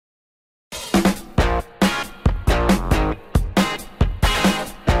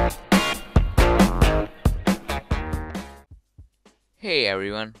Hey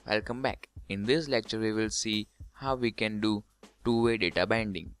everyone, welcome back. In this lecture we will see how we can do two-way data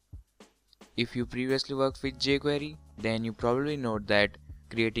binding. If you previously worked with jQuery, then you probably know that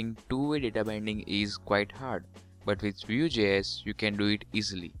creating two-way data binding is quite hard, but with Vuejs you can do it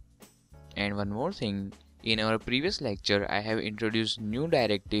easily. And one more thing, in our previous lecture I have introduced new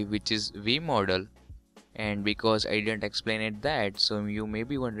directive which is vModel, and because I didn't explain it that, so you may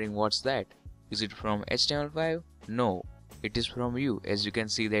be wondering what's that. Is it from HTML5? No. It is from Vue, as you can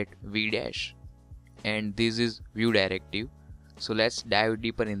see that V dash, and this is Vue directive. So let's dive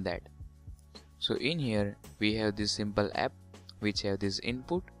deeper in that. So in here we have this simple app which have this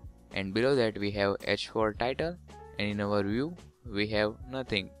input, and below that we have H for title, and in our view we have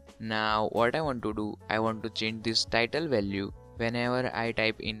nothing. Now what I want to do, I want to change this title value whenever I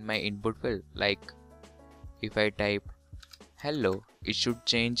type in my input field. Like if I type hello, it should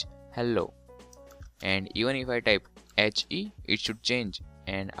change hello, and even if I type HE, it should change,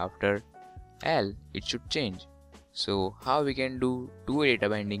 and after L it should change. So how we can do two-way data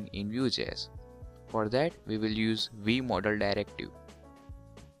binding in Vuejs? For that we will use vModel directive.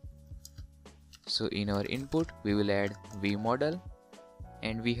 So in our input we will add vModel,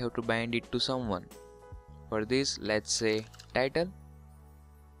 and we have to bind it to someone. For this let's say title,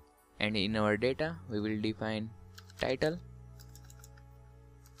 and in our data we will define title.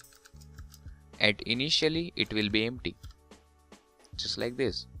 At initially it will be empty, just like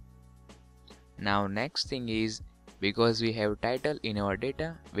this. Now next thing is, because we have title in our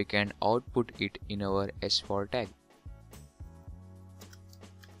data, we can output it in our h4 tag.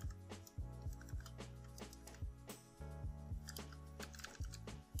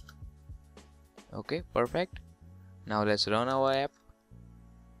 Okay, perfect. Now let's run our app.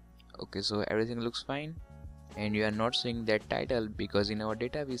 Okay, so everything looks fine, and you are not seeing that title because in our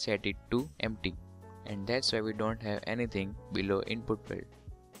data we set it to empty, and that's why we don't have anything below input field.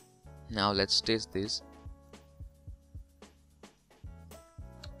 Now let's test this.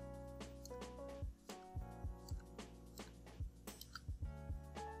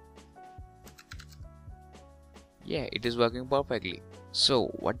 Yeah, it is working perfectly. So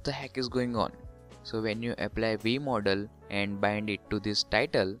what the heck is going on? So when you apply vModel and bind it to this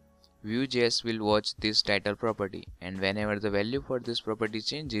title, Vuejs will watch this title property, and whenever the value for this property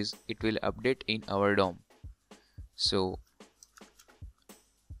changes, it will update in our DOM. So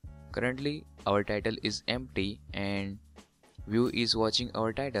currently our title is empty and Vue is watching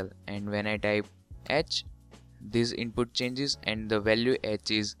our title, and when I type H, this input changes and the value H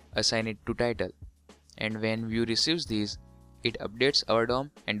is assigned to title, and when Vue receives this, it updates our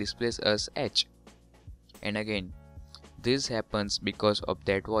DOM and displays us H. And again, this happens because of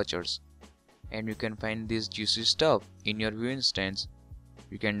that watchers, and you can find this juicy stuff in your Vue instance.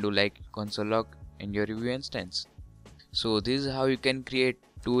 You can do like console log in your Vue instance. So this is how you can create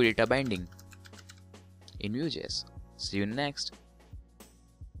two data binding in Vuejs. See you next.